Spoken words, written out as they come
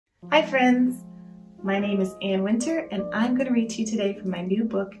Hi friends, my name is Wynter and I'm going to read to you today from my new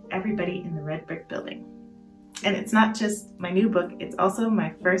book, Everybody in the Red Brick Building. And it's not just my new book, it's also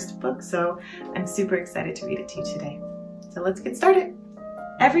my first book, so I'm super excited to read it to you today. So let's get started.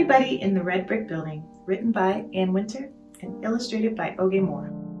 Everybody in the Red Brick Building, written by Wynter and illustrated by Oge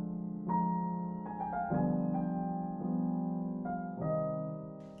Mora.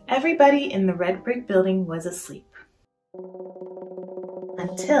 Everybody in the Red Brick Building was asleep.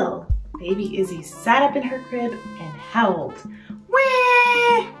 Until baby Izzy sat up in her crib and howled,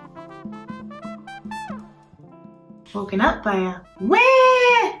 "Wah!" Woken up by a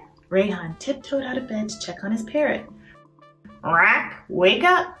 "Wah!" Rayhan tiptoed out of bed to check on his parrot. "Rack, wake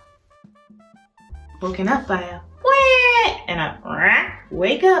up!" Woken up by a "Wah!" and a "Rack,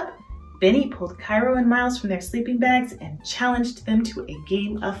 wake up!" Benny pulled Cairo and Miles from their sleeping bags and challenged them to a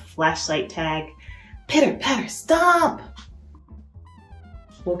game of flashlight tag. Pitter patter stomp!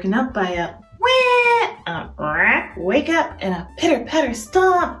 Woken up by a "Wah!" and a "Rack, wake up!" and a pitter patter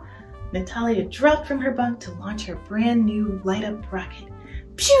stomp! Natalia dropped from her bunk to launch her brand new light up rocket.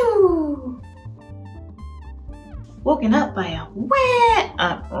 Pew! Woken up by a "Wah!" and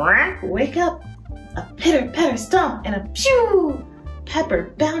a "Rack, wake up!" a pitter patter stomp and a pew!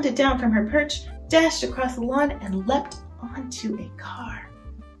 Pepper bounded down from her perch, dashed across the lawn, and leapt onto a car.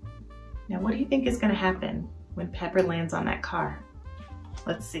 Now, what do you think is going to happen when Pepper lands on that car?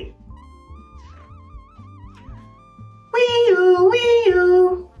 Let's see. Wee-oo,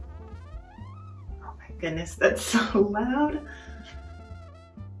 wee-oo. Oh my goodness, that's so loud.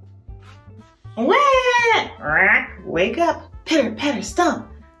 Wah! Rack, wake up, pitter patter stomp,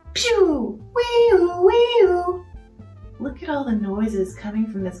 pew, wee-oo, wee-oo. Look at all the noises coming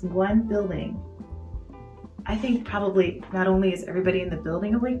from this one building. I think probably not only is everybody in the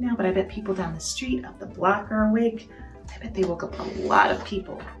building awake now, but I bet people down the street, up the block are awake. I bet they woke up a lot of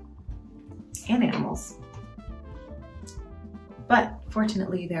people and animals. But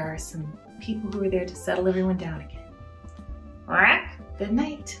fortunately, there are some people who are there to settle everyone down again. Rack, good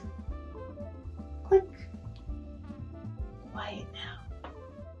night. Click. Quiet now.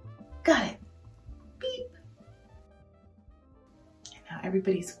 Got it. Beep. And now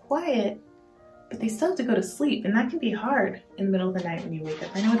everybody's quiet, but they still have to go to sleep, and that can be hard in the middle of the night when you wake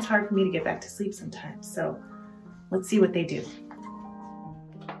up. I know it's hard for me to get back to sleep sometimes, so let's see what they do.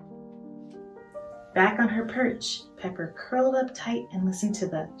 Back on her perch, Pepper curled up tight and listened to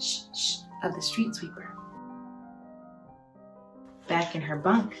the shh-shh of the street sweeper. Back in her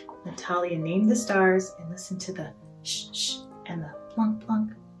bunk, Natalia named the stars and listened to the shh-shh and the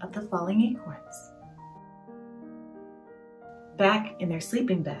plunk-plunk of the falling acorns. Back in their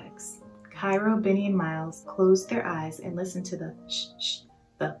sleeping bags, Cairo, Benny, and Miles closed their eyes and listened to the shh-shh,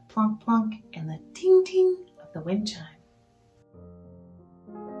 the plunk-plunk, and the ting-ting of the wind chime.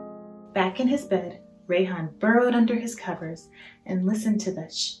 Back in his bed, Rayhan burrowed under his covers and listened to the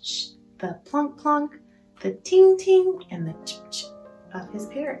shh-shh, the plunk-plunk, the ting-ting, and the chip-chip of his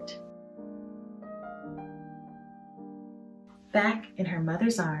parrot. Back in her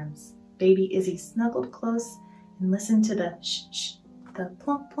mother's arms, baby Izzy snuggled close and listened to the shh-shh, the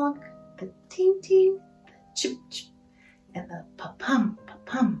plunk-plunk, the ting-ting, the chip-chip, and the pa-pum,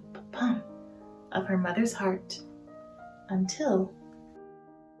 pa-pum, pa-pum of her mother's heart, until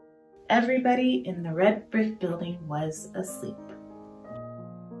everybody in the Red Brick Building was asleep.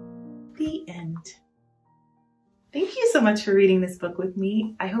 The end. Thank you so much for reading this book with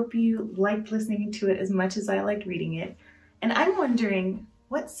me. I hope you liked listening to it as much as I liked reading it. And I'm wondering,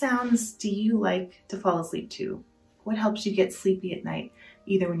 what sounds do you like to fall asleep to? What helps you get sleepy at night?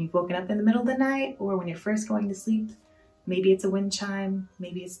 Either when you've woken up in the middle of the night or when you're first going to sleep. Maybe it's a wind chime,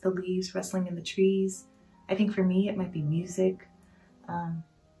 maybe it's the leaves rustling in the trees. I think for me it might be music,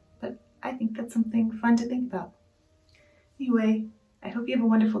 but I think that's something fun to think about. Anyway, I hope you have a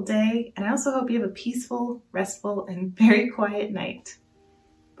wonderful day, and I also hope you have a peaceful, restful, and very quiet night.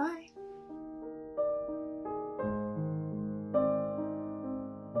 Bye.